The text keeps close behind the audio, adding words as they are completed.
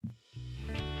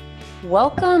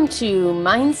Welcome to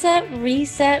Mindset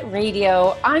Reset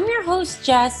Radio. I'm your host,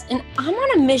 Jess, and I'm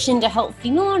on a mission to help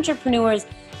female entrepreneurs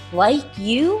like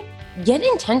you get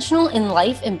intentional in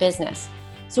life and business.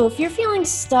 So if you're feeling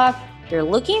stuck, you're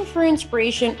looking for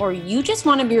inspiration, or you just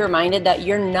want to be reminded that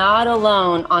you're not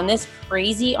alone on this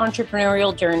crazy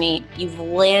entrepreneurial journey, you've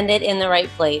landed in the right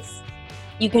place.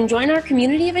 You can join our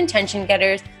community of intention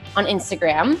getters on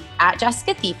Instagram at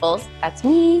Jessica Thiefels, that's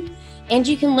me. And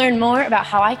you can learn more about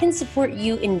how I can support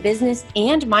you in business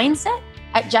and mindset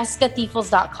at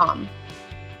jessicathiefels.com.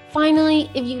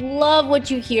 Finally, if you love what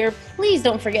you hear, please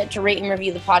don't forget to rate and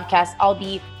review the podcast. I'll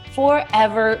be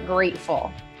forever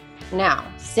grateful. Now,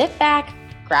 sit back,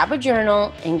 grab a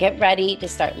journal, and get ready to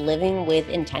start living with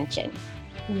intention.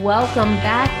 Welcome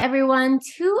back, everyone,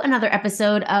 to another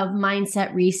episode of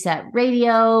Mindset Reset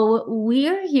Radio.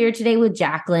 We're here today with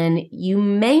Jacqueline. You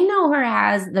may know her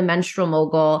as the Menstrual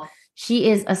Mogul.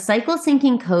 She is a cycle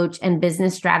syncing coach and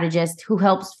business strategist who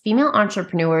helps female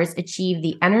entrepreneurs achieve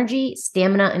the energy,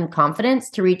 stamina, and confidence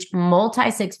to reach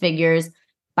multi-six figures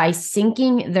by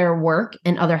syncing their work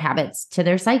and other habits to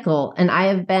their cycle. And I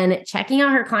have been checking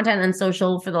out her content on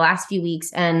social for the last few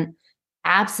weeks and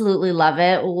absolutely love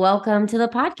it. Welcome to the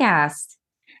podcast.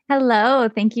 Hello.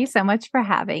 Thank you so much for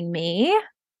having me.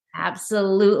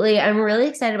 Absolutely. I'm really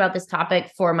excited about this topic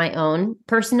for my own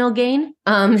personal gain.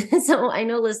 So I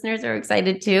know listeners are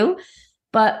excited too.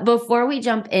 But before we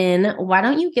jump in, why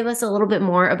don't you give us a little bit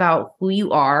more about who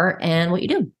you are and what you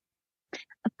do?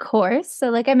 Of course. So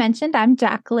like I mentioned, I'm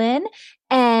Jacqueline,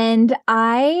 and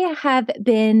I have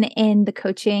been in the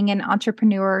coaching and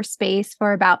entrepreneur space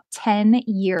for about 10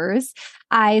 years.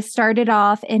 I started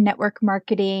off in network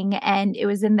marketing, and it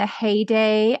was in the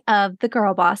heyday of the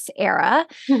girl boss era.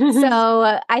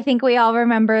 So I think we all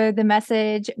remember the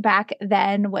message back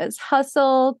then was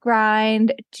hustle,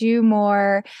 grind, do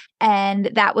more.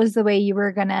 And that was the way you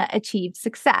were going to achieve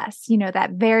success. You know,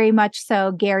 that very much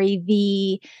so Gary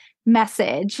V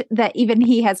message that even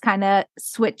he has kind of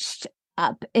switched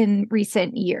up in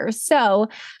recent years. So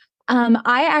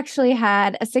I actually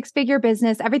had a six-figure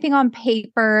business. Everything on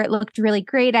paper looked really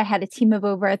great. I had a team of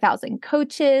over 1,000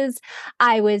 coaches.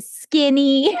 I was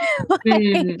skinny.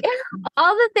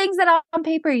 All the things that on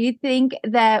paper you think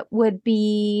that would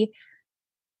be,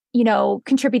 you know,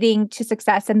 contributing to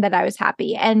success and that I was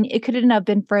happy. And it couldn't have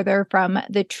been further from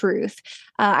the truth.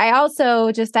 I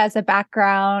also, just as a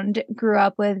background, grew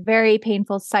up with very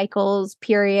painful cycles,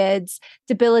 periods,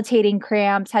 debilitating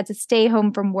cramps, had to stay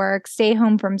home from work, stay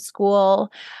home from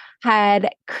school, had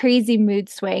crazy mood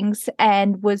swings,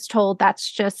 and was told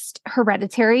that's just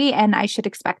hereditary and I should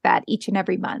expect that each and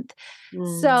every month.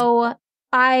 So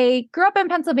I grew up in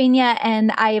Pennsylvania,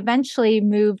 and I eventually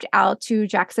moved out to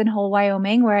Jackson Hole,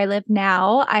 Wyoming, where I live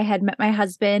now. I had met my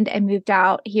husband and moved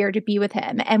out here to be with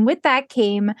him. And with that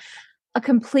came a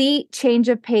complete change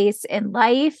of pace in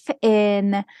life,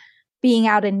 in being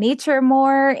out in nature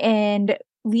more, and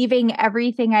leaving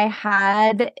everything I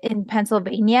had in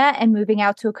Pennsylvania and moving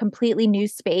out to a completely new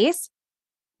space.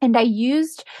 And I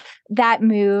used that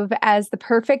move as the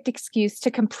perfect excuse to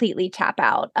completely tap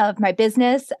out of my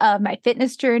business, of my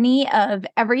fitness journey, of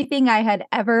everything I had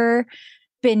ever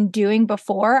been doing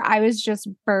before. I was just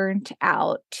burnt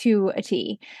out to a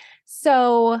T.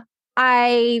 So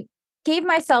I gave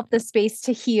myself the space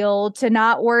to heal, to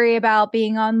not worry about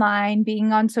being online,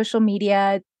 being on social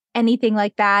media, anything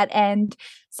like that. And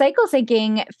cycle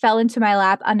syncing fell into my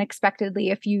lap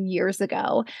unexpectedly a few years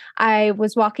ago. I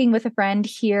was walking with a friend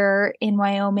here in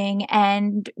Wyoming,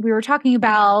 and we were talking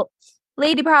about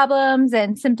lady problems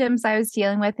and symptoms I was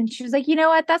dealing with. And she was like, you know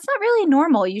what? That's not really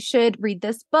normal. You should read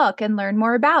this book and learn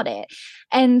more about it.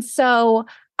 And so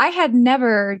I had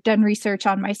never done research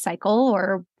on my cycle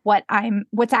or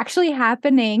what's actually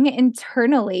happening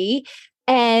internally.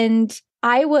 And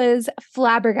I was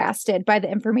flabbergasted by the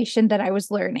information that I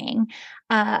was learning.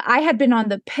 I had been on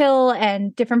the pill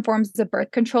and different forms of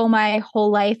birth control my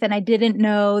whole life, and I didn't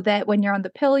know that when you're on the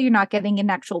pill, you're not getting an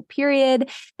actual period.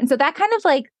 And so that kind of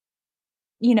like,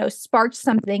 you know, sparked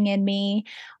something in me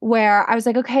where I was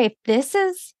like, okay, if this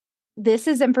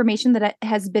is information that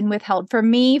has been withheld from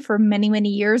me for many, many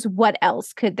years, what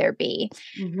else could there be?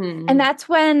 And that's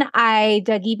when I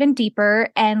dug even deeper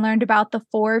and learned about the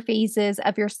 4 phases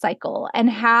of your cycle and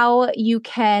how you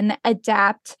can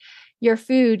adapt your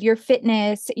food, your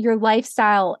fitness, your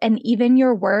lifestyle, and even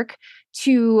your work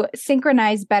to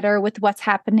synchronize better with what's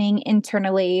happening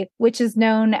internally, which is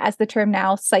known as the term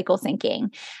now cycle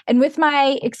syncing. And with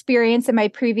my experience in my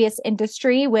previous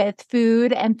industry with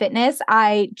food and fitness,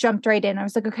 I jumped right in. I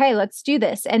was like, okay, let's do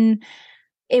this. And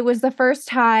it was the first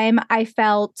time I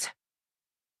felt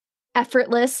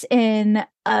effortless in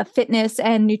a fitness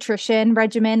and nutrition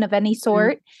regimen of any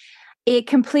sort. It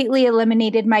completely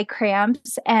eliminated my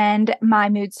cramps and my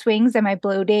mood swings and my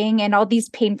bloating and all these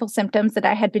painful symptoms that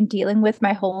I had been dealing with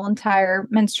my whole entire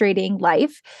menstruating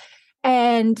life.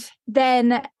 And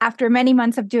then after many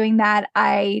months of doing that,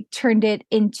 I turned it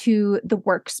into the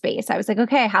workspace. I was like,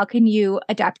 okay, how can you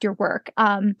adapt your work?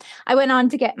 I went on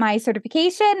to get my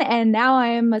certification, and now I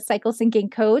am a cycle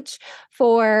syncing coach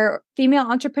for female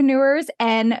entrepreneurs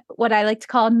and what I like to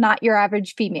call not your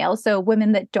average female. So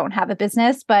women that don't have a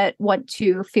business, but want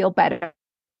to feel better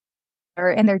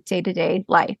in their day-to-day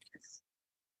life.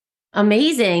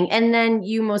 Amazing. And then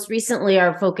you most recently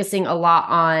are focusing a lot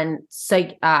on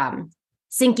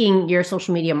syncing your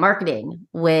social media marketing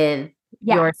with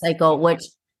your cycle, which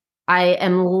I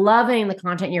am loving the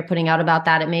content you're putting out about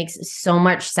that. It makes so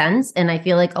much sense. And I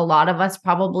feel like a lot of us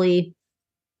probably,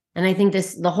 and I think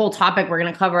the whole topic we're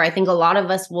going to cover, I think a lot of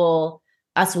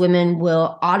us women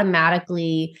will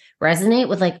automatically resonate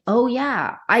with like, oh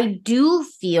yeah, I do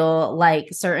feel like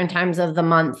certain times of the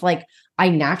month, like I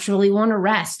naturally want to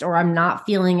rest or I'm not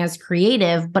feeling as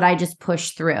creative, but I just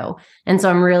push through. And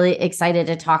so I'm really excited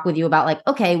to talk with you about like,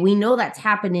 okay, we know that's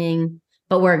happening,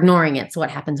 but we're ignoring it. So what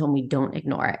happens when we don't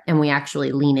ignore it and we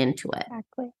actually lean into it?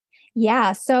 Exactly.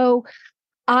 Yeah. So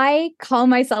I call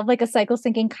myself like a cycle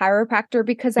syncing chiropractor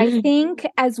because I think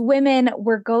as women,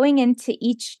 we're going into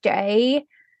each day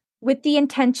with the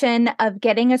intention of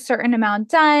getting a certain amount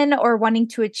done or wanting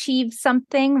to achieve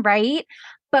something, right?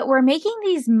 But we're making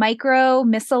these micro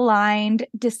misaligned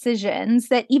decisions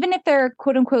that even if they're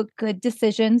quote unquote good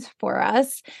decisions for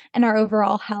us and our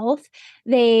overall health,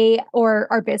 or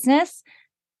our business,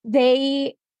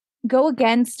 they go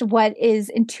against what is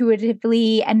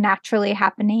intuitively and naturally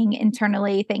happening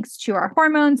internally, thanks to our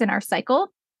hormones and our cycle.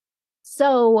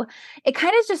 So it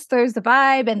kind of just throws the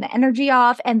vibe and the energy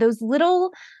off. And those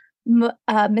little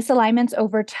misalignments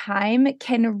over time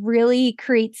can really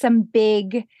create some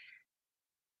big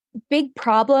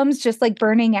problems, just like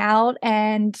burning out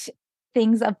and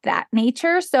things of that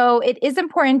nature. So it is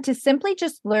important to simply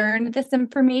just learn this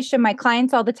information. My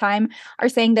clients all the time are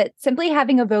saying that simply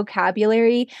having a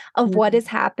vocabulary of what is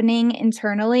happening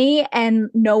internally and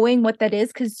knowing what that is,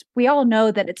 because we all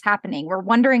know that it's happening. We're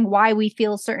wondering why we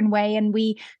feel a certain way and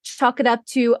we chalk it up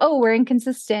to, oh, we're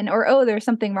inconsistent or, oh, there's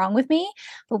something wrong with me.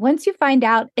 But once you find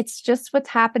out it's just what's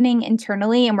happening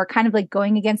internally and we're kind of like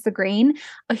going against the grain,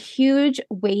 a huge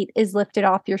weight is lifted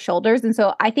off your shoulders. And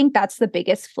so I think that's the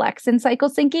biggest flex in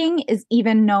cycle syncing, is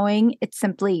even knowing it's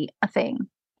simply a thing.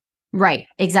 Right,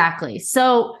 exactly.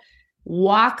 So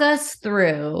walk us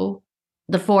through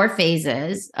the 4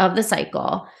 phases of the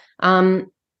cycle. And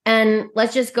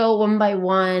let's just go one by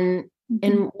one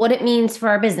and what it means for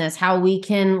our business, how we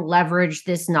can leverage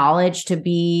this knowledge to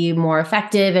be more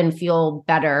effective and feel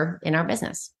better in our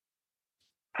business.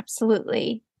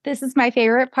 Absolutely. This is my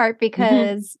favorite part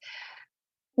because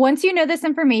once you know this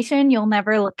information, you'll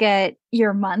never look at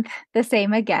your month the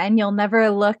same again. You'll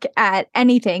never look at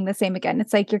anything the same again.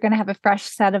 It's like you're going to have a fresh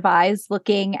set of eyes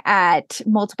looking at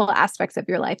multiple aspects of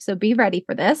your life. So be ready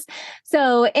for this.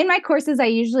 So in my courses, I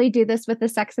usually do this with the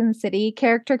Sex and the City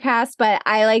character cast, but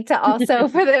I like to also,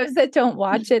 for those that don't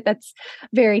watch it, that's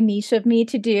very niche of me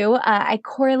to do. I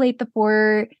correlate the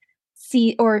 4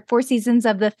 seasons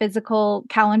of the physical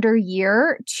calendar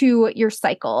year to your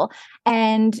cycle.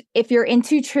 And if you're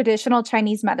into traditional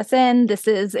Chinese medicine, this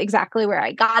is exactly where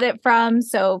I got it from.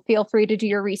 So feel free to do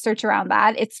your research around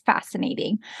that. It's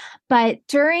fascinating. But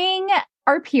during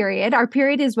our period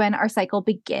is when our cycle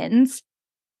begins.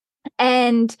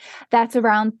 And that's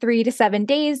around 3 to 7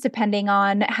 days, depending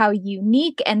on how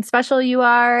unique and special you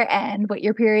are and what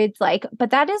your period's like.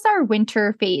 But that is our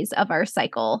winter phase of our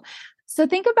cycle. So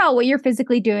think about what you're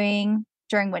physically doing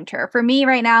during winter. For me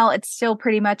right now, it's still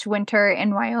pretty much winter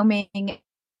in Wyoming.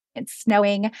 It's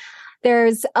snowing.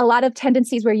 There's a lot of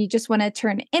tendencies where you just want to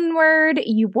turn inward.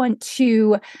 You want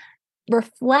to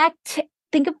reflect.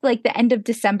 Think of like the end of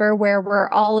December where we're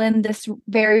all in this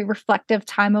very reflective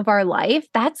time of our life.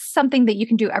 That's something that you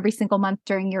can do every single month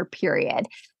during your period.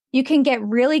 You can get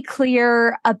really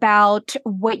clear about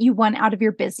what you want out of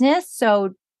your business.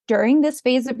 So during this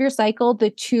phase of your cycle, the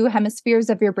 2 hemispheres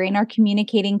of your brain are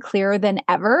communicating clearer than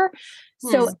ever.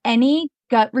 So any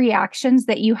gut reactions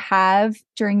that you have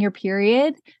during your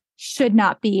period should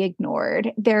not be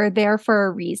ignored. They're there for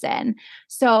a reason.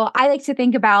 So I like to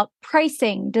think about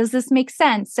pricing. Does this make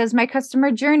sense? Does my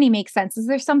customer journey make sense? Is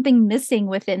there something missing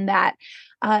within that?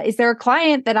 Is there a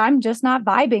client that I'm just not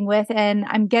vibing with and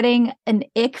I'm getting an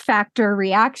ick factor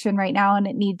reaction right now and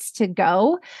it needs to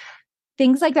go?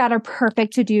 things like that are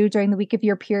perfect to do during the week of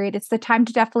your period. It's the time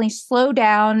to definitely slow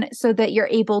down so that you're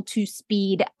able to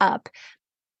speed up.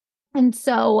 And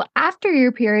so after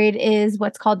your period is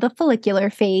what's called the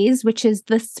follicular phase, which is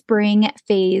the spring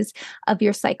phase of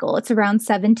your cycle. It's around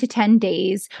 7 to 10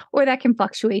 days, or that can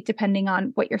fluctuate depending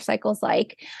on what your cycle's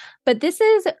like. But this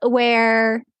is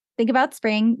where, think about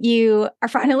spring, you are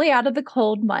finally out of the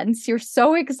cold months. You're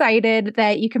so excited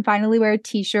that you can finally wear a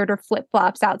t-shirt or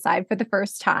flip-flops outside for the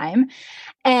first time.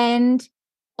 And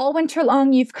all winter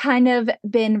long, you've kind of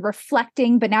been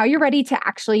reflecting, but now you're ready to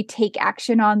actually take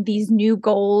action on these new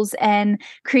goals and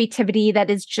creativity that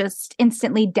is just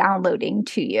instantly downloading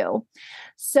to you.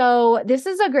 So this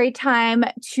is a great time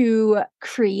to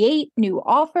create new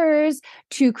offers,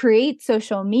 to create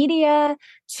social media,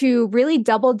 to really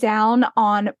double down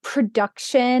on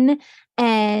production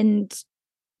and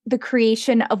the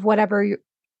creation of whatever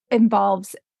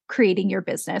involves creating your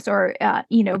business or,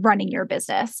 running your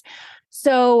business.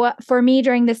 So for me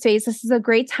during this phase, this is a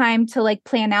great time to like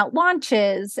plan out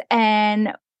launches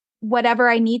and whatever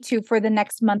I need to for the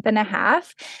next month and a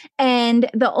half. And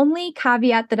the only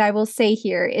caveat that I will say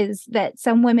here is that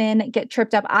some women get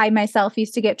tripped up. I myself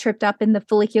used to get tripped up in the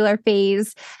follicular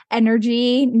phase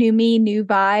energy, new me, new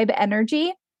vibe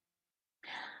energy.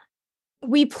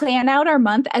 We plan out our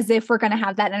month as if we're going to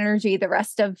have that energy the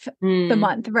rest of the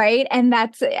month, right? And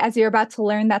that's, as you're about to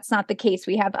learn, that's not the case.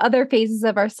 We have other phases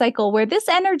of our cycle where this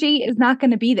energy is not going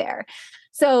to be there.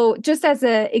 So just as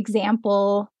an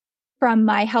example from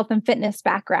my health and fitness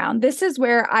background, this is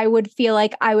where I would feel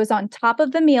like I was on top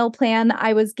of the meal plan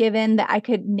I was given, that I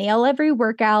could nail every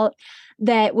workout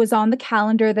that was on the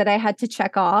calendar that I had to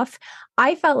check off.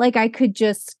 I felt like I could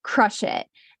just crush it.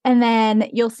 And then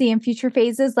you'll see in future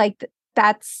phases, like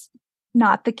that's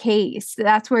not the case.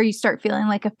 That's where you start feeling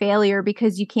like a failure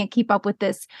because you can't keep up with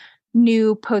this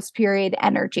new post-period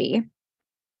energy.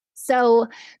 So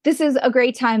this is a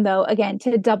great time, though, again,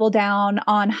 to double down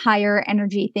on higher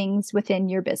energy things within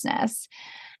your business.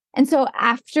 And so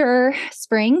after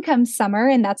spring comes summer,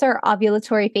 and that's our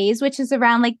ovulatory phase, which is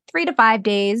around like 3 to 5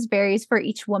 days, varies for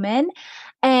each woman.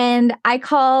 And I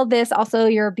call this also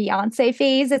your Beyonce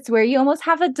phase. It's where you almost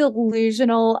have a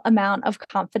delusional amount of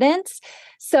confidence.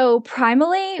 So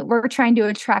primarily, we're trying to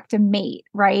attract a mate,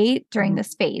 right? During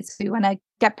this phase. So you want to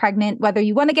get pregnant, whether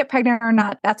you want to get pregnant or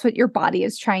not, that's what your body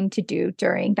is trying to do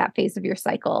during that phase of your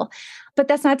cycle. But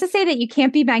that's not to say that you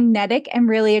can't be magnetic and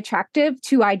really attractive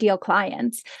to ideal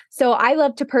clients. So I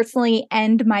love to personally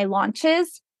end my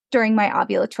launches during my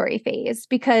ovulatory phase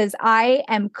because I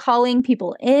am calling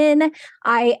people in.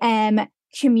 I am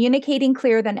communicating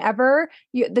clearer than ever.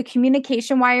 The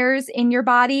communication wires in your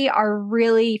body are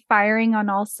really firing on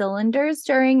all cylinders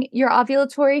during your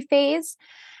ovulatory phase.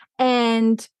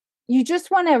 And you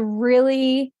just want to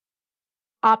really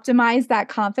optimize that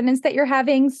confidence that you're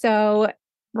having. So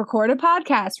record a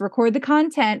podcast, record the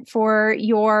content for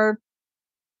your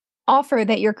offer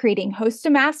that you're creating, host a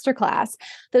masterclass.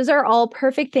 Those are all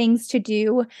perfect things to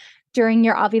do during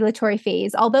your ovulatory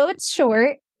phase. Although it's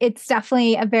short, it's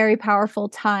definitely a very powerful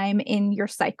time in your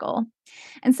cycle.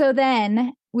 And so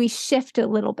then we shift a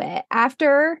little bit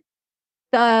after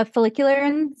the follicular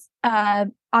and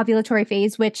ovulatory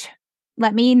phase, which,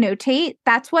 let me notate,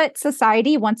 that's what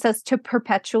society wants us to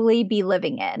perpetually be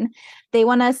living in. They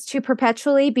want us to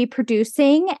perpetually be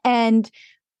producing and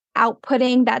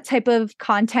outputting that type of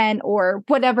content or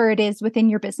whatever it is within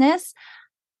your business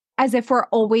as if we're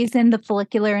always in the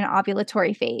follicular and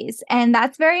ovulatory phase. And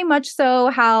that's very much so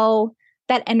how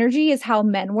that energy is how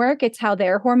men work. It's how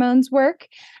their hormones work.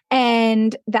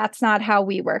 And that's not how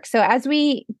we work. So as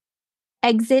we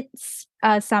exit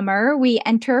summer, we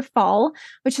enter fall,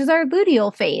 which is our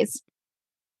luteal phase.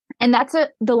 And that's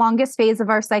the longest phase of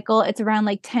our cycle. It's around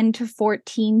like 10 to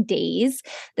 14 days.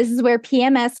 This is where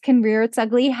PMS can rear its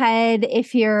ugly head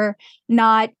if you're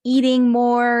not eating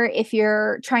more, if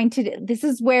you're trying to, this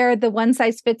is where the one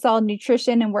size fits all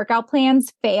nutrition and workout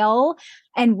plans fail.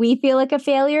 And we feel like a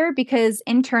failure because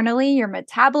internally your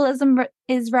metabolism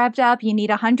is revved up. You need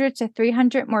 100 to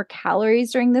 300 more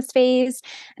calories during this phase.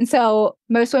 And so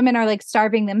most women are like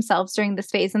starving themselves during this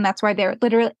phase. And that's why they're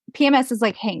literally, PMS is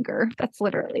like hunger. That's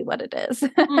literally what it is.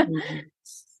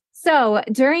 So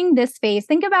during this phase,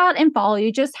 think about in fall,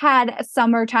 you just had a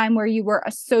summertime where you were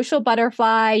a social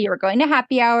butterfly. You were going to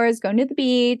happy hours, going to the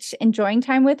beach, enjoying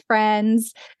time with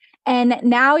friends. And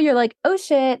now you're like, oh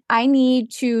shit, I need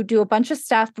to do a bunch of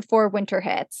stuff before winter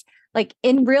hits. Like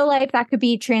in real life, that could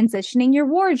be transitioning your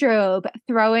wardrobe,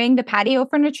 throwing the patio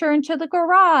furniture into the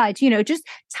garage, just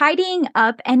tidying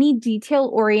up any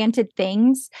detail-oriented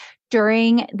things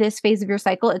during this phase of your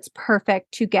cycle, it's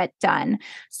perfect to get done.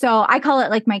 So I call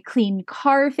it like my clean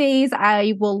car phase.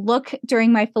 I will look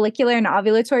during my follicular and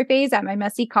ovulatory phase at my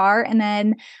messy car. And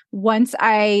then once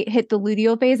I hit the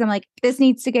luteal phase, I'm like, this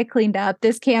needs to get cleaned up.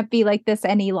 This can't be like this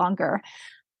any longer.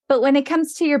 But when it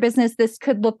comes to your business, this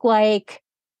could look like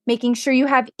making sure you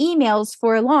have emails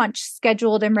for launch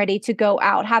scheduled and ready to go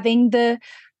out, having the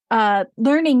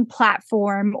learning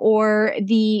platform or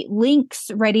the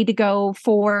links ready to go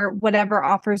for whatever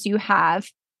offers you have.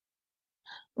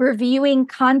 Reviewing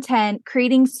content,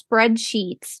 creating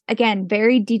spreadsheets, again,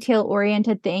 very detail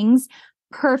oriented things,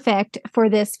 perfect for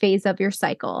this phase of your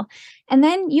cycle. And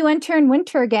then you enter in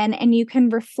winter again and you can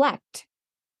reflect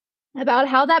about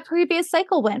how that previous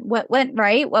cycle went. What went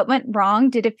right? What went wrong?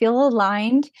 Did it feel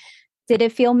aligned? Did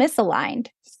it feel misaligned?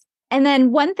 And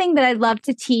then one thing that I love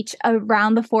to teach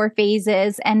around the 4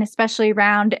 phases, and especially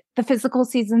around the physical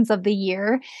seasons of the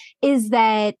year, is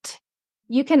that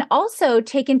you can also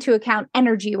take into account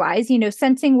energy-wise,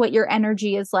 sensing what your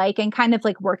energy is like and kind of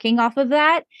like working off of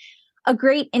that. A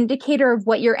great indicator of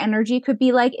what your energy could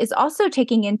be like is also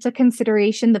taking into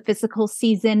consideration the physical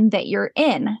season that you're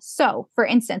in. So, for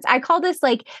instance, I call this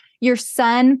like your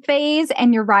sun phase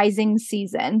and your rising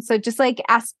season. So just like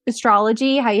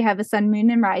astrology, how you have a sun,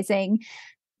 moon, and rising,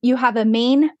 you have a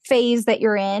main phase that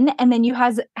you're in, and then you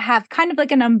have kind of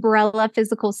like an umbrella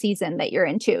physical season that you're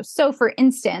into. So for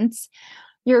instance,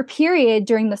 your period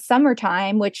during the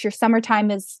summertime, which your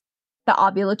summertime is the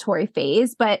ovulatory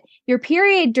phase, but your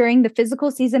period during the physical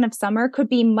season of summer could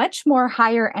be much more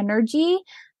higher energy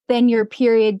than your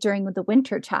period during the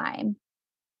winter time.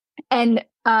 And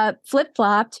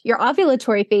flip-flopped, your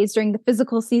ovulatory phase during the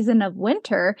physical season of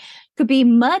winter could be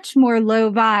much more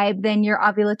low vibe than your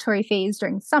ovulatory phase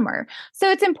during summer. So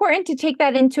it's important to take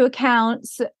that into account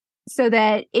so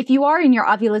that if you are in your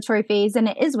ovulatory phase and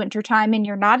it is wintertime and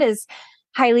you're not as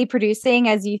highly producing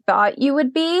as you thought you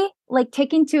would be, like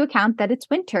take into account that it's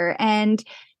winter. And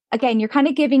again, you're kind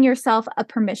of giving yourself a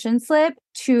permission slip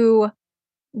to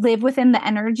live within the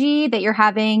energy that you're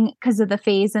having because of the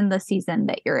phase and the season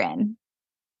that you're in.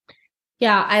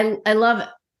 Yeah, I love,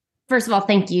 first of all,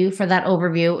 thank you for that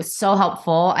overview. It was so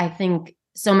helpful. I think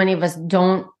so many of us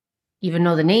don't even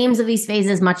know the names of these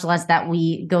phases, much less that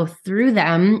we go through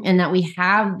them and that we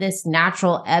have this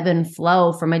natural ebb and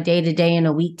flow from a day to day and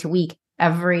a week to week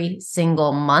every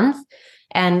single month.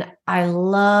 And I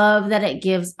love that it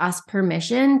gives us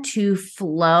permission to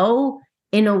flow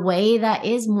in a way that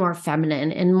is more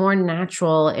feminine and more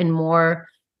natural and more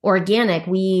organic.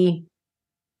 We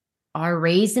are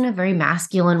raised in a very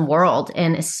masculine world,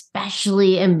 and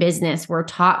especially in business, we're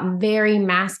taught very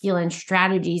masculine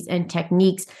strategies and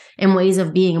techniques and ways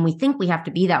of being. And we think we have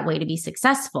to be that way to be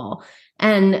successful.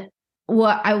 And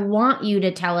what I want you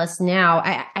to tell us now,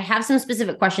 I have some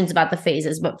specific questions about the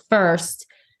phases, but first,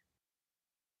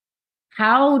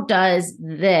 how does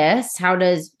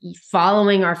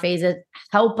following our phases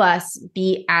help us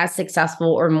be as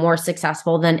successful or more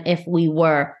successful than if we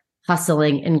were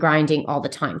hustling and grinding all the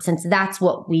time? Since that's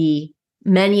what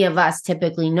many of us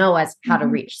typically know as how to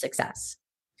reach success.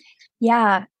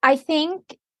 Yeah, I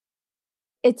think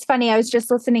it's funny. I was just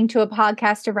listening to a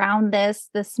podcast around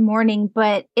this morning,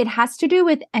 but it has to do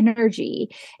with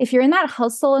energy. If you're in that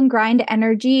hustle and grind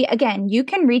energy, again, you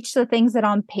can reach the things that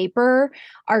on paper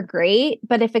are great.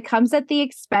 But if it comes at the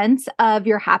expense of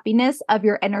your happiness, of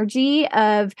your energy,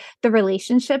 of the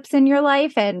relationships in your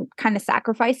life and kind of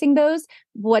sacrificing those,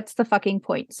 what's the fucking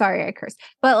point? Sorry, I cursed.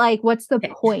 But like, what's the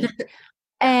point?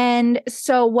 And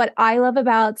so what I love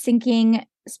about syncing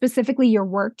specifically your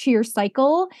work to your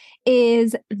cycle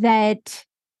is that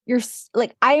you're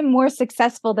like, I am more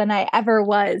successful than I ever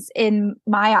was in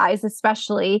my eyes,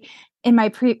 especially in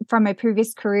from my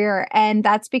previous career. And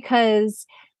that's because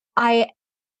I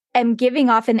am giving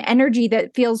off an energy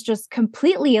that feels just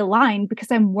completely aligned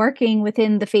because I'm working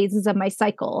within the phases of my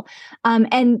cycle.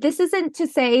 And this isn't to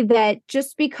say that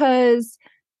just because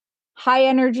high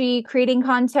energy creating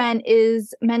content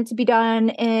is meant to be done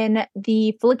in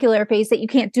the follicular phase that you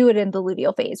can't do it in the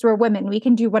luteal phase. We're women, we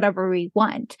can do whatever we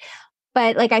want.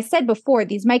 But like I said before,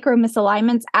 these micro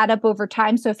misalignments add up over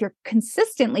time. So if you're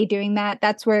consistently doing that,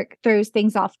 that's where it throws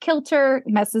things off kilter,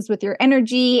 messes with your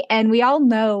energy. And we all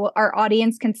know our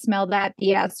audience can smell that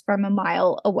BS from a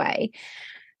mile away.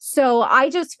 So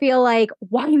I just feel like,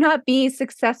 why not be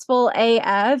successful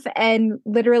AF and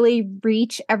literally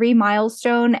reach every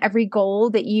milestone, every goal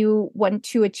that you want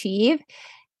to achieve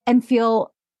and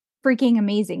feel freaking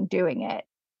amazing doing it?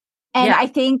 And I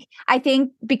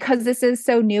think because this is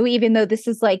so new, even though this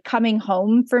is like coming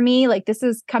home for me, like this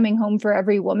is coming home for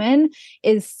every woman,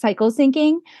 is cycle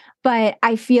syncing. But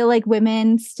I feel like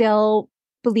women still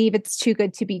believe it's too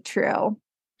good to be true.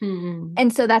 Mm-hmm.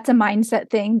 And so that's a mindset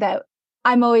thing that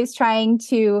I'm always trying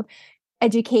to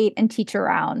educate and teach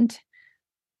around.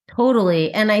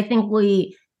 Totally. And I think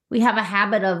we have a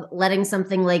habit of letting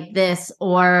something like this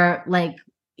or like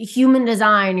human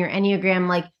design, your Enneagram,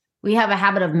 like we have a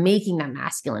habit of making that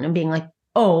masculine and being like,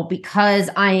 oh, because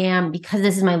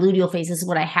this is my luteal phase, this is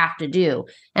what I have to do.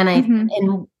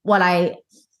 And what I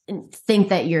think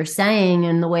that you're saying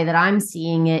and the way that I'm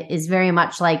seeing it is very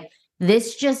much like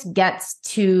this just gets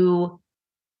to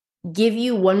give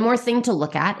you one more thing to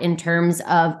look at in terms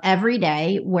of every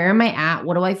day. Where am I at?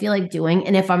 What do I feel like doing?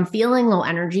 And if I'm feeling low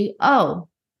energy, oh,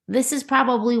 this is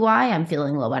probably why I'm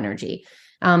feeling low energy.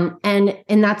 And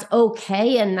that's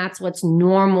okay. And that's what's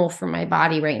normal for my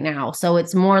body right now. So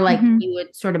it's more like you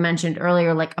had sort of mentioned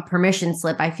earlier, like a permission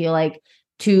slip, I feel like,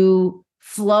 to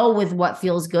flow with what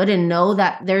feels good and know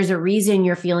that there's a reason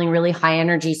you're feeling really high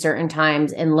energy certain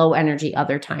times and low energy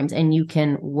other times. And you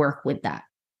can work with that.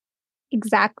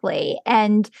 Exactly.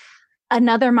 And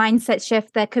another mindset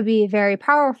shift that could be very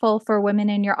powerful for women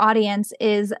in your audience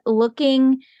is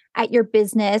looking at your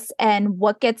business and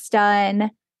what gets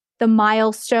done, the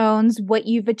milestones, what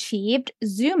you've achieved.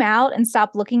 Zoom out and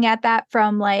stop looking at that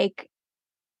from like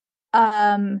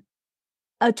a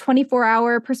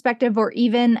 24-hour perspective or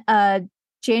even a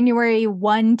January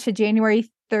 1 to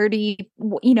January 30,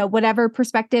 whatever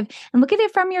perspective, and look at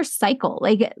it from your cycle.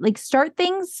 Like start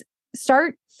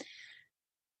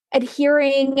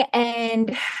adhering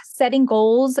and setting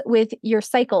goals with your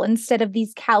cycle instead of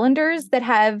these calendars that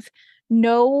have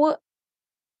no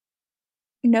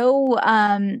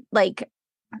like,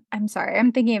 I'm sorry,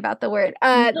 I'm thinking about the word.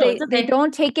 No, it's They okay.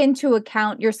 don't take into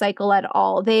account your cycle at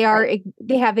all. They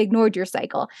have ignored your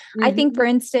cycle. I think, for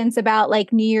instance, about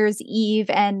like New Year's Eve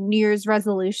and New Year's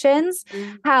resolutions,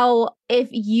 how if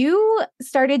you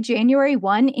started January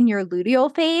 1 in your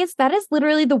luteal phase, that is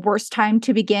literally the worst time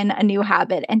to begin a new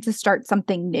habit and to start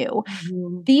something new.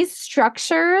 These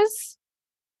structures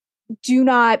do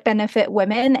not benefit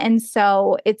women, and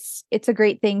so it's a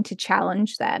great thing to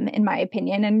challenge them, in my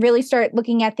opinion, and really start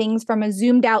looking at things from a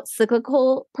zoomed out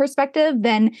cyclical perspective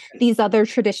than these other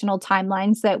traditional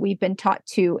timelines that we've been taught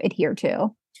to adhere to.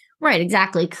 Right,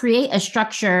 exactly. Create a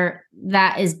structure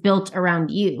that is built around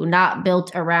you, not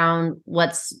built around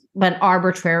what's been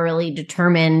arbitrarily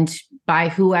determined by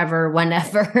whoever,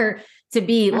 whenever to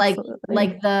be. Absolutely.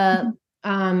 Like the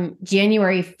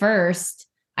January 1st.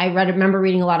 I remember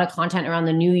reading a lot of content around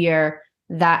the new year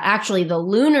that actually the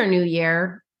lunar new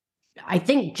year, I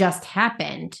think, just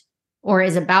happened or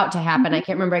is about to happen. I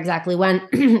can't remember exactly when.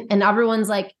 And everyone's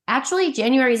like, actually,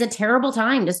 January is a terrible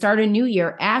time to start a new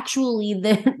year. Actually,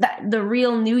 the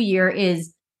real new year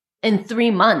is in 3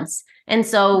 months. And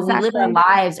so we live our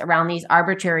lives around these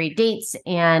arbitrary dates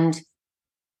and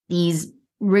these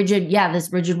this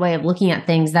rigid way of looking at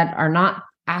things that are not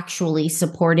actually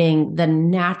supporting the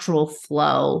natural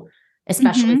flow,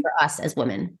 especially for us as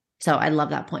women. So I love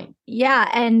that point. Yeah.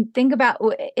 And think about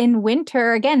in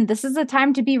winter, again, this is a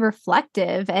time to be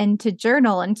reflective and to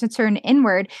journal and to turn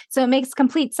inward. So it makes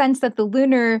complete sense that the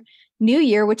lunar new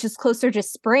year, which is closer to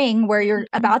spring, where you're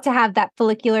about to have that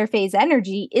follicular phase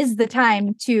energy, is the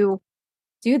time to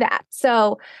do that.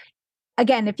 So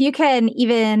again, if you can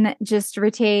even just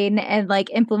retain and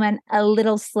like implement a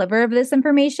little sliver of this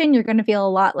information, you're going to feel a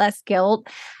lot less guilt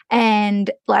and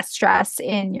less stress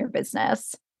in your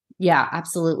business. Yeah,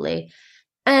 absolutely.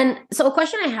 And so a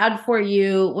question I had for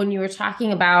you when you were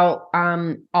talking about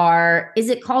is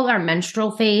it called our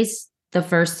menstrual phase, the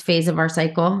first phase of our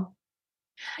cycle?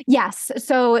 Yes.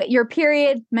 So your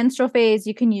period, menstrual phase,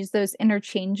 you can use those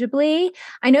interchangeably.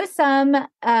 I know some,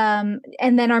 and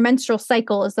then our menstrual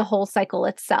cycle is the whole cycle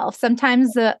itself.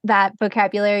 Sometimes that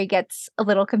vocabulary gets a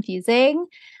little confusing.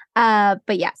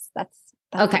 But yes, that's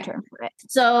okay. The term for it.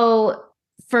 So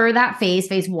for that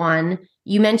phase 1,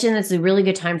 you mentioned it's a really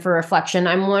good time for reflection.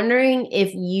 I'm wondering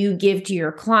if you give to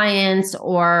your clients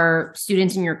or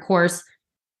students in your course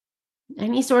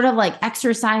any sort of like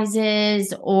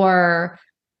exercises or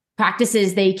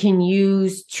practices they can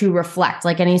use to reflect,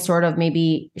 like any sort of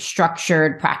maybe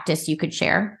structured practice you could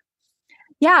share?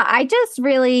 Yeah, I just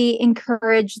really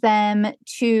encourage them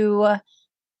to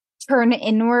turn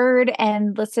inward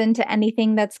and listen to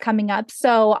anything that's coming up.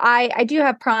 So I do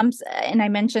have prompts, and I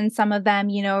mentioned some of them,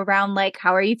 around like,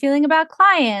 how are you feeling about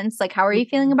clients? Like, how are you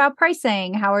feeling about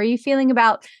pricing? How are you feeling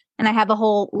about, and I have a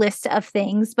whole list of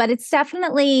things, but it's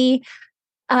definitely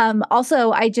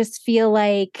Also, I just feel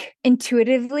like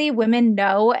intuitively women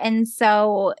know. And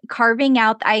so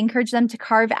I encourage them to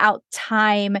carve out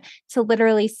time to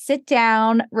literally sit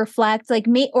down, reflect,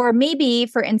 or maybe,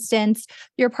 for instance,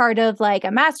 you're part of like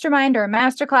a mastermind or a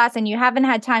masterclass and you haven't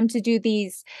had time to do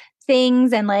these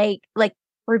things and like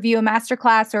review a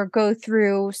masterclass or go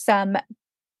through some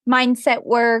mindset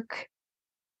work.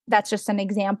 That's just an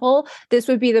example. This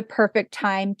would be the perfect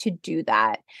time to do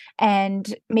that.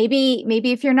 And maybe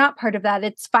if you're not part of that,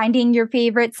 it's finding your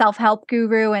favorite self-help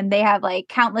guru and they have like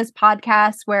countless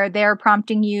podcasts where they're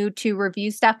prompting you to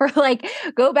review stuff or like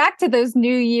go back to those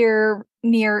New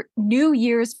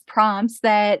Year's prompts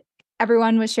that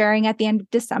everyone was sharing at the end of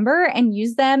December and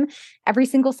use them every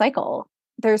single cycle.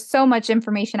 There's so much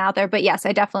information out there, but yes,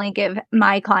 I definitely give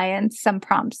my clients some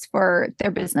prompts for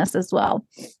their business as well.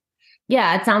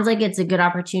 Yeah, it sounds like it's a good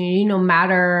opportunity, no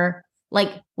matter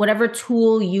like whatever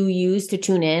tool you use to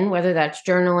tune in, whether that's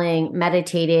journaling,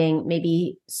 meditating,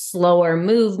 maybe slower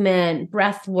movement,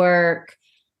 breath work,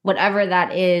 whatever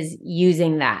that is,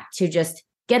 using that to just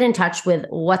get in touch with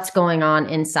what's going on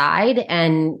inside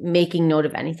and making note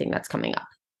of anything that's coming up.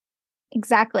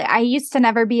 Exactly. I used to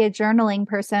never be a journaling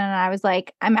person. And I was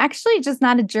like, I'm actually just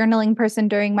not a journaling person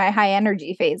during my high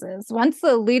energy phases. Once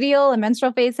the luteal and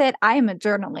menstrual phase hit, I am a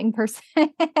journaling person.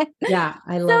 Yeah,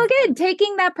 I love So again,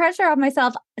 taking that pressure off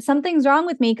myself. Something's wrong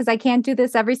with me because I can't do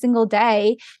this every single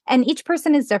day. And each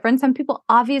person is different. Some people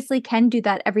obviously can do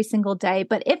that every single day.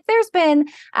 But if there's been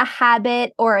a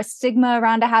habit or a stigma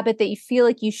around a habit that you feel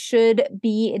like you should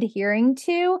be adhering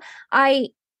to, I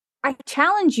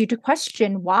challenge you to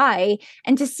question why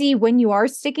and to see when you are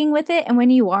sticking with it and when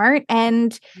you aren't,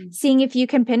 and seeing if you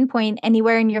can pinpoint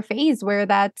anywhere in your phase where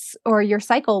or your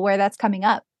cycle where that's coming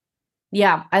up.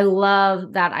 Yeah, I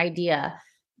love that idea.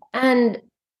 And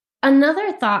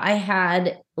another thought I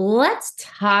had, let's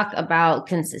talk about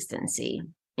consistency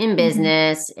in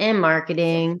business, in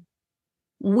marketing.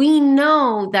 We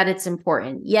know that it's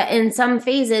important. Yet in some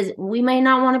phases, we may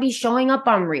not want to be showing up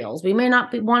on reels. We may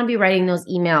not want to be writing those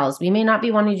emails. We may not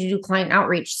be wanting to do client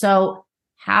outreach. So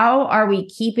how are we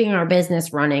keeping our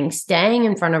business running, staying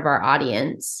in front of our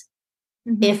audience?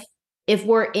 If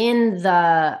we're in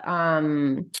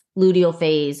the luteal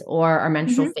phase or our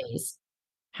menstrual phase,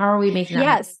 how are we making that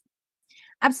happen? Yes,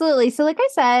 absolutely. So like I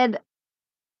said,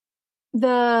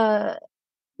 the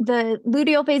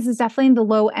luteal phase is definitely the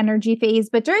low energy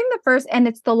phase, but during the first, and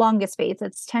it's the longest phase,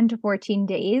 it's 10 to 14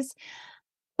 days.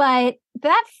 But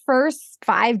that first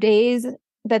 5 days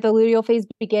that the luteal phase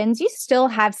begins, you still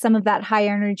have some of that high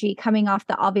energy coming off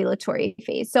the ovulatory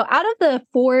phase. So out of the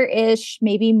 4-ish,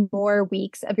 maybe more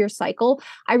weeks of your cycle,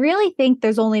 I really think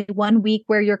there's only 1 week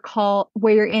where you're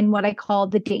in what I call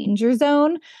the danger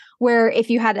zone, where if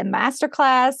you had a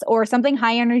masterclass or something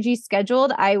high energy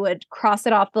scheduled, I would cross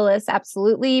it off the list.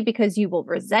 Absolutely, because you will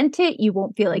resent it. You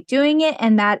won't feel like doing it.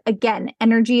 And that, again,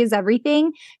 energy is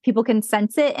everything. People can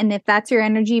sense it. And if that's your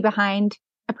energy behind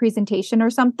a presentation or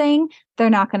something,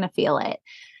 they're not going to feel it.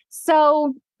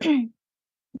 So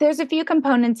there's a few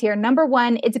components here. Number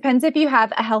one, it depends if you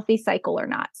have a healthy cycle or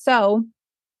not. So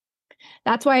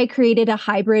that's why I created a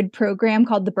hybrid program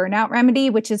called the Burnout Remedy,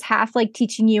 which is half like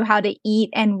teaching you how to eat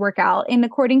and work out in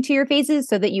according to your phases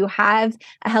so that you have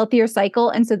a healthier cycle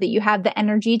and so that you have the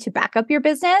energy to back up your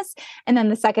business. And then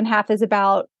the second half is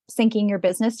about syncing your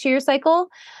business to your cycle.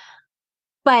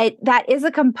 But that is a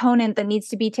component that needs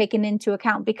to be taken into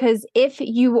account, because if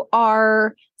you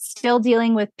are still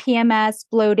dealing with PMS,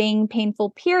 bloating,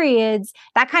 painful periods,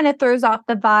 that kind of throws off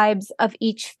the vibes of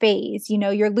each phase. You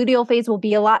know, your luteal phase will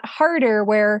be a lot harder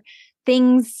where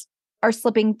things are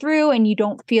slipping through and you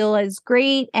don't feel as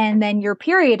great. And then your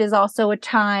period is also a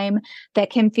time that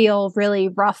can feel really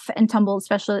rough and tumble,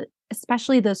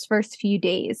 especially those first few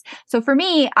days. So for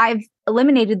me, I've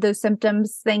eliminated those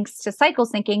symptoms thanks to cycle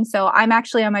syncing. So I'm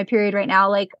actually on my period right now,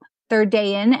 like 3rd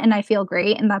day in, and I feel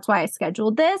great. And that's why I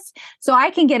scheduled this. So I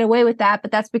can get away with that,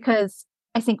 but that's because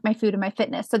I sync my food and my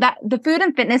fitness. So that the food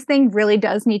and fitness thing really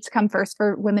does need to come first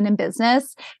for women in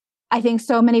business. I think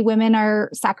so many women are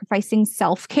sacrificing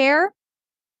self-care,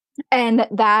 and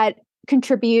that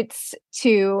contributes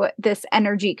to this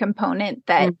energy component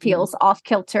that feels off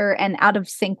kilter and out of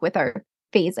sync with our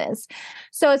phases.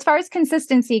 So as far as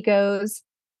consistency goes,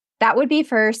 that would be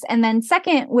first. And then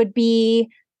second would be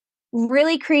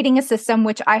really creating a system,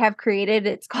 which I have created.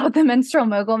 It's called the menstrual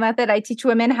mogul method. I teach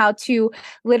women how to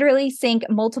literally sync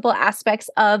multiple aspects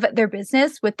of their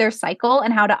business with their cycle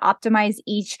and how to optimize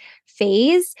each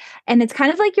phase. And it's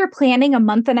kind of like you're planning a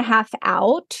month and a half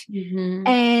out. Mm-hmm.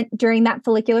 And during that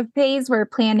follicular phase where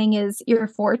planning is your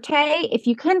forte, if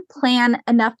you can plan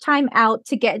enough time out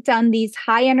to get done these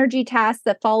high energy tasks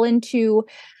that fall into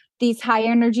these high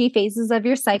energy phases of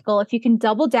your cycle, if you can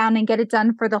double down and get it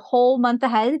done for the whole month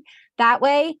ahead, that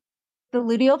way the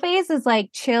luteal phase is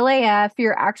like chill AF.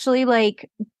 You're actually like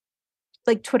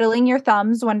twiddling your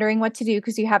thumbs, wondering what to do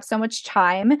because you have so much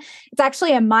time. It's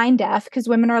actually a mind F because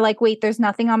women are like, wait, there's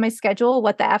nothing on my schedule.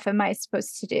 What the F am I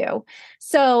supposed to do?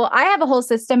 So I have a whole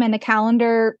system and a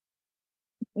calendar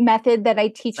method that I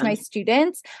teach my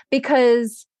students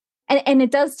because and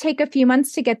it does take a few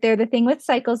months to get there. The thing with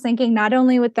cycle syncing, not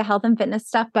only with the health and fitness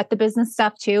stuff, but the business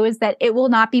stuff too, is that it will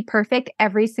not be perfect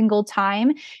every single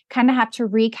time. Kind of have to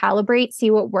recalibrate,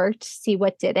 see what worked, see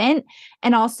what didn't,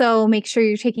 and also make sure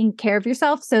you're taking care of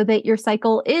yourself so that your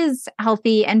cycle is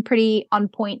healthy and pretty on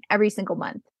point every single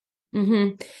month.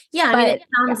 Mm-hmm. Yeah. I mean, it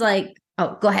sounds like,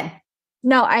 oh, go ahead.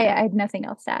 No, I had nothing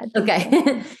else to add.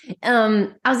 Okay.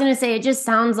 I was going to say, it just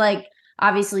sounds like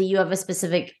obviously you have a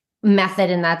specific method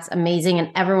and that's amazing.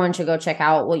 And everyone should go check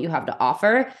out what you have to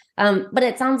offer. But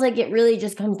it sounds like it really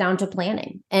just comes down to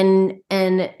planning and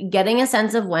getting a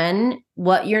sense of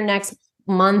what your next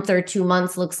month or 2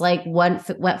 months looks like,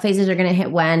 what phases are going to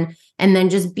hit when, and then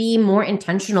just be more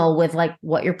intentional with like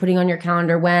what you're putting on your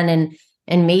calendar when,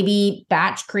 and maybe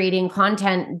batch creating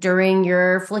content during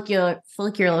your follicular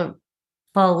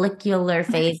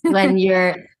phase when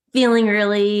you're feeling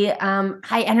really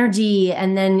high energy,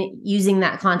 and then using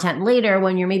that content later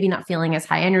when you're maybe not feeling as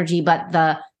high energy, but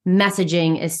the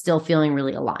messaging is still feeling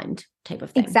really aligned type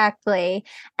of thing. Exactly.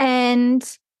 And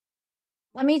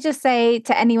let me just say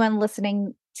to anyone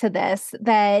listening to this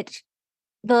that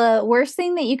the worst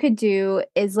thing that you could do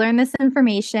is learn this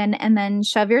information and then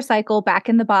shove your cycle back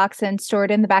in the box and store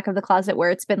it in the back of the closet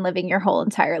where it's been living your whole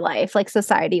entire life, like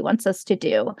society wants us to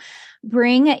do.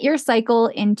 Bring your cycle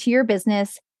into your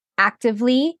business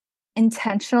actively,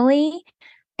 intentionally,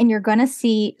 and you're going to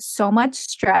see so much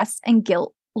stress and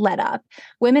guilt let up.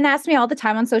 Women ask me all the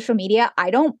time on social media. I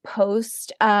don't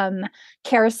post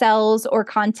carousels or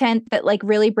content that like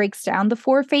really breaks down the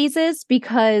 4 phases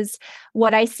because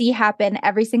what I see happen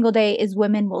every single day is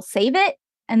women will save it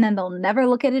and then they'll never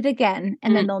look at it again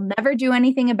and then they'll never do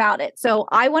anything about it. So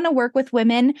I want to work with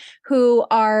women who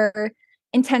are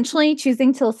intentionally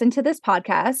choosing to listen to this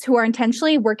podcast, who are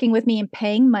intentionally working with me and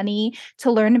paying money to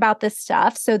learn about this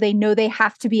stuff so they know they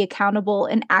have to be accountable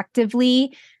and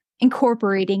actively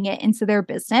incorporating it into their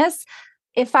business.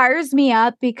 It fires me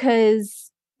up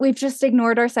because we've just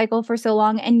ignored our cycle for so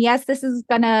long. And yes, this is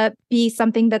going to be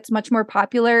something that's much more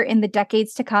popular in the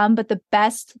decades to come. But the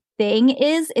best thing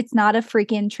is it's not a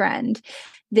freaking trend.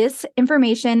 This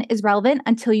information is relevant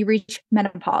until you reach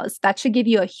menopause. That should give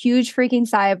you a huge freaking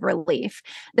sigh of relief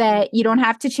that you don't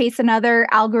have to chase another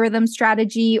algorithm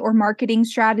strategy or marketing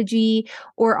strategy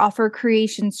or offer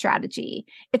creation strategy.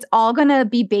 It's all going to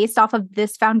be based off of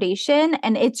this foundation,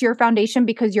 and it's your foundation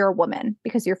because you're a woman,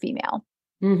 because you're female.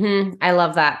 Mm-hmm. I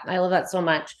love that. I love that so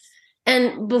much.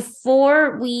 And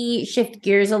before we shift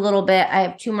gears a little bit, I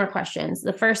have 2 more questions.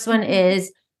 The first one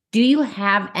is, do you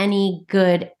have any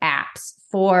good apps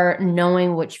for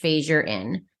knowing which phase you're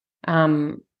in?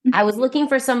 I was looking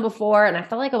for some before and I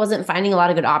felt like I wasn't finding a lot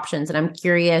of good options. And I'm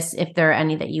curious if there are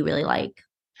any that you really like.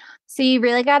 So you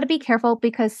really got to be careful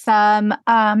because some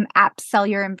apps sell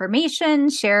your information,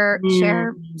 share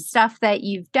stuff that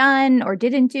you've done or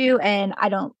didn't do. And I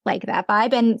don't like that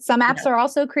vibe. And some apps are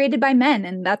also created by men.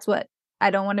 And that's what I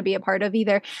don't want to be a part of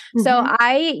either. So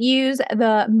I use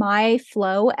the My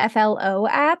Flow FLO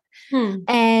app,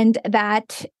 and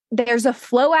that there's a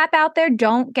Flow app out there.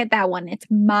 Don't get that one. It's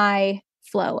My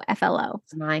Flow FLO.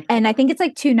 And I think it's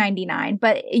like $2.99,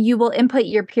 but you will input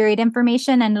your period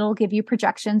information and it'll give you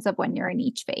projections of when you're in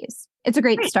each phase. It's a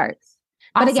great start.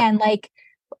 Awesome. But again, like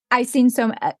I've seen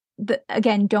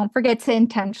again, don't forget to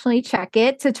intentionally check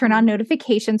it to turn on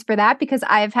notifications for that, because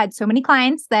I've had so many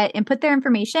clients that input their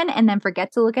information and then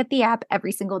forget to look at the app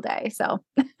every single day. So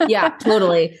yeah,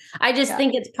 totally. I just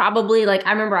think it's probably like,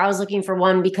 I remember I was looking for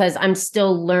one because I'm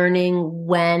still learning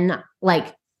when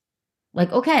like,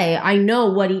 okay, I know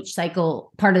what each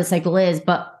part of the cycle is,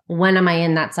 but when am I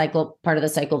in that cycle, part of the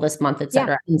cycle this month, et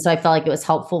cetera. And so I felt like it was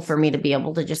helpful for me to be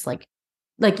able to just like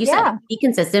you said, be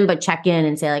consistent, but check in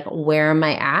and say like, where am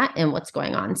I at and what's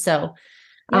going on? So,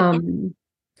 awesome.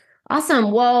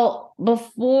 Well,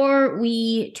 before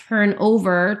we turn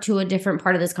over to a different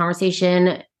part of this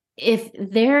conversation, if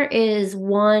there is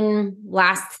one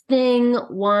last thing,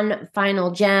 one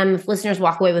final gem, if listeners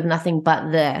walk away with nothing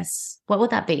but this, what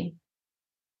would that be?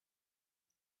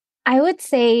 I would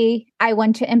say I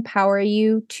want to empower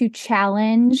you to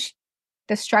challenge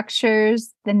the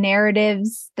structures, the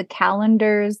narratives, the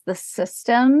calendars, the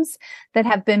systems that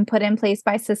have been put in place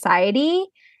by society.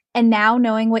 And now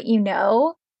knowing what you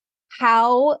know,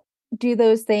 how do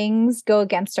those things go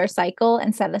against our cycle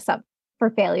and set us up for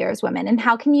failure as women? And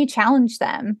how can you challenge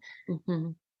them?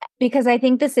 Mm-hmm. Because I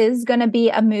think this is going to be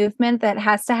a movement that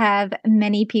has to have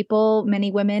many people,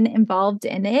 many women involved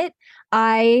in it.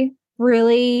 I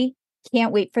really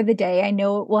can't wait for the day. I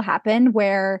know it will happen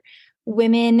where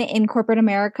women in corporate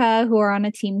America who are on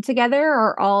a team together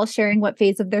are all sharing what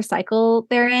phase of their cycle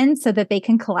they're in so that they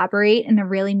can collaborate in a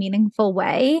really meaningful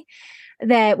way.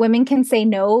 That women can say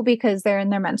no because they're in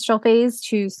their menstrual phase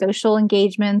to social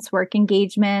engagements, work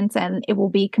engagements, and it will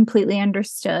be completely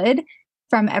understood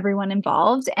from everyone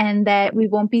involved, and that we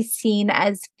won't be seen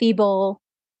as feeble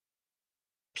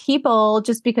people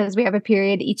just because we have a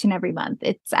period each and every month.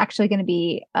 It's actually going to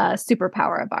be a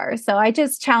superpower of ours. So I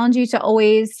just challenge you to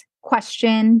always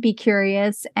question, be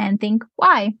curious, and think,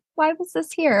 why? Why was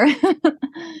this here?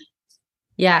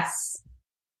 Yes.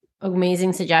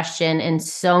 Amazing suggestion, and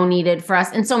so needed for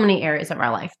us in so many areas of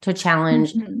our life to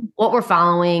challenge what we're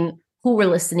following, who we're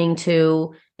listening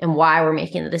to, and why we're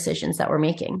making the decisions that we're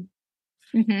making.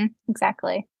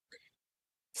 Exactly.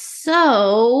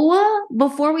 So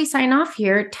before we sign off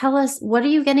here, tell us, what are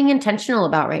you getting intentional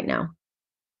about right now?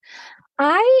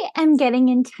 I am getting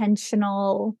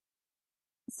intentional.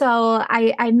 So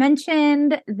I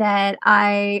mentioned that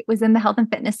I was in the health and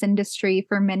fitness industry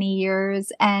for many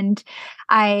years, and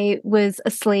I was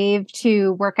a slave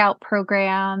to workout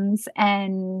programs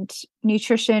and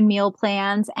nutrition meal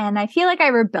plans. And I feel like I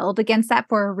rebelled against that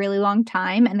for a really long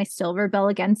time, and I still rebel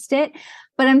against it.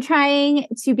 But I'm trying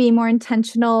to be more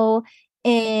intentional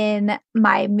in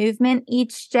my movement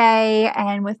each day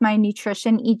and with my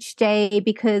nutrition each day,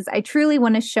 because I truly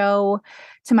want to show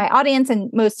to my audience and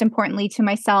most importantly to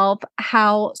myself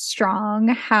how strong,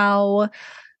 how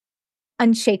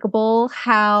unshakable,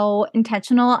 how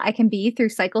intentional I can be through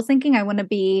cycle syncing. I want to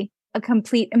be a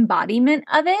complete embodiment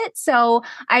of it. So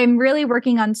I'm really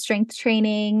working on strength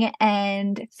training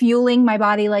and fueling my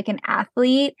body like an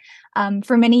athlete.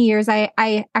 For many years,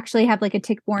 I actually have like a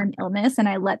tick-borne illness, and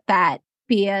I let that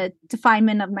be a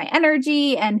definement of my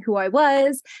energy and who I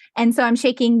was. And so I'm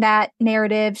shaking that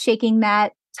narrative, shaking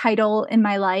that title in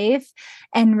my life,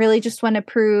 and really just want to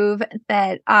prove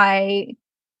that I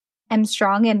am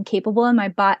strong and capable in my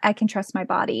body. I can trust my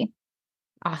body.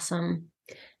 Awesome.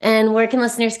 And where can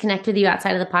listeners connect with you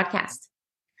outside of the podcast?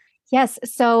 Yes.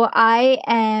 So I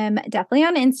am definitely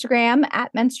on Instagram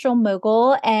at Menstrual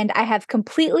Mogul, and I have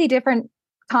completely different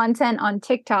content on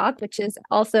TikTok, which is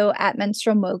also at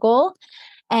Menstrual Mogul.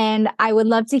 And I would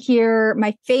love to hear,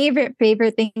 my favorite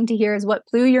thing to hear is what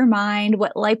blew your mind,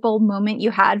 what light bulb moment you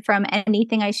had from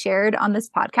anything I shared on this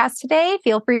podcast today.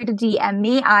 Feel free to DM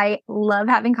me. I love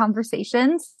having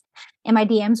conversations in my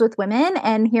DMs with women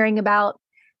and hearing about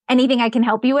anything I can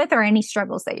help you with or any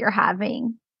struggles that you're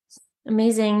having.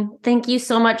 Amazing. Thank you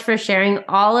so much for sharing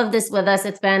all of this with us.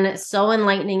 It's been so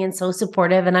enlightening and so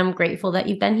supportive, and I'm grateful that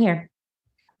you've been here.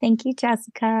 Thank you,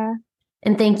 Jessica.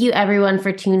 And thank you everyone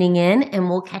for tuning in, and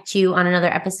we'll catch you on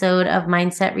another episode of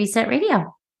Mindset Reset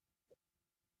Radio.